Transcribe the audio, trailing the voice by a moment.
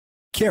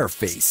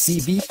Careface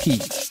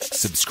CVP.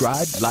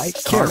 Subscribe, like,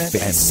 comment,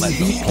 and let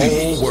the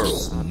whole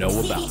world know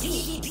about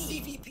it.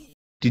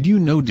 Did you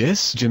know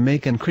this?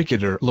 Jamaican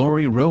cricketer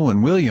Laurie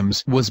Rohan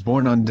Williams was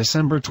born on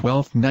December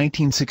 12,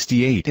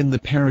 1968 in the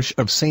parish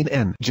of St.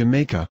 N,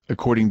 Jamaica.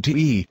 According to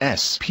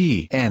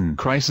ESPN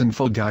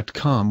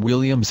Cricinfo.com,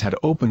 Williams had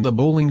opened the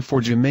bowling for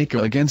Jamaica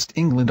against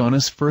England on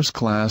his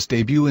first-class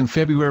debut in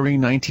February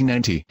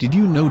 1990. Did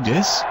you know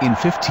this? In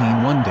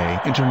 15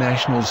 one-day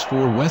internationals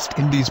for West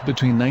Indies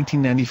between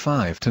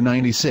 1995 to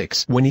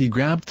 96, when he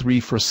grabbed 3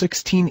 for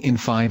 16 in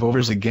 5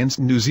 overs against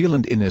New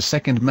Zealand in his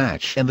second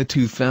match, and the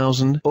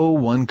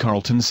 2001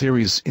 Carlton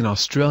series in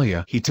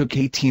Australia, he took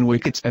 18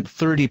 wickets at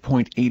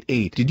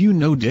 30.88. Did you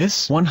know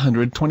this?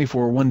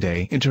 124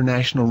 one-day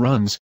international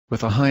runs,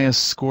 with a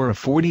highest score of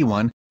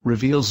 41,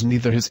 reveals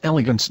neither his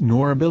elegance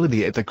nor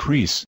ability at the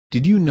crease.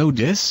 Did you know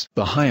this?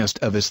 The highest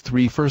of his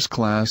 3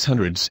 first-class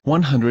hundreds,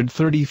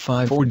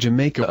 135 for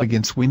Jamaica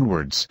against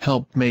Windwards,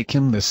 helped make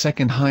him the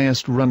second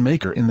highest run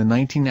maker in the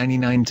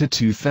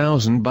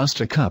 1999-2000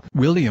 Buster Cup.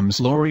 Williams'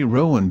 Laurie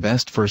Rohan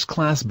best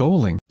first-class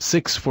bowling,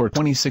 6 for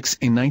 26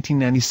 in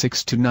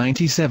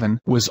 1996-97,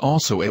 was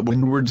also at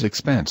Windward's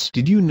expense.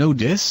 Did you know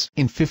this?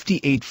 In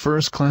 58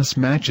 first-class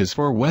matches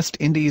for West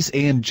Indies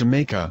and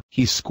Jamaica,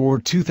 he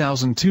scored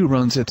 2,002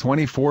 runs at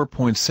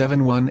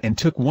 24.71 and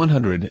took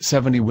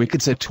 170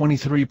 wickets at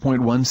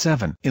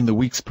 23.17. In the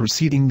weeks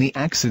preceding the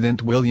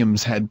accident,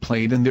 Williams had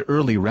played in the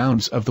early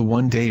rounds of the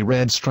one-day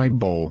Red Stripe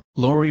Bowl.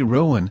 Laurie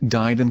Rohan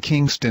died in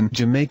Kingston,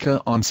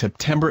 Jamaica on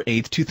September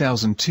 8,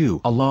 2002,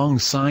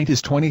 alongside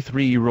his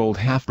 23-year-old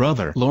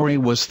half-brother. Laurie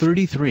was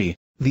 33.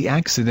 The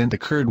accident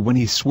occurred when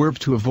he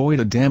swerved to avoid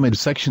a damaged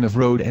section of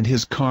road and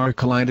his car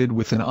collided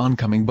with an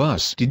oncoming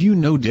bus. Did you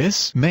know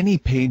this? Many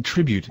paid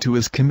tribute to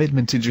his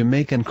commitment to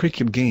Jamaican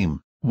cricket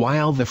game,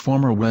 while the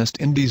former West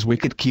Indies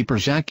wicket-keeper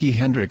Jackie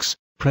Hendricks,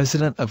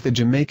 president of the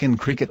Jamaican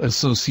Cricket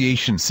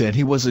Association, said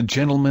he was a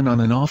gentleman on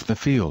and off the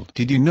field.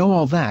 Did you know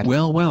all that?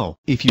 Well,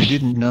 if you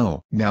didn't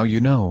know, now you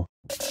know.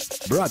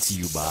 Brought to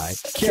you by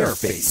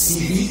Careface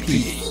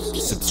CVP.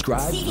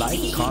 Subscribe, like,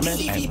 comment,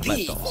 and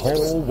let the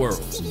whole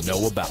world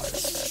know about it.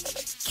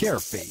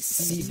 Careface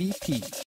CVP.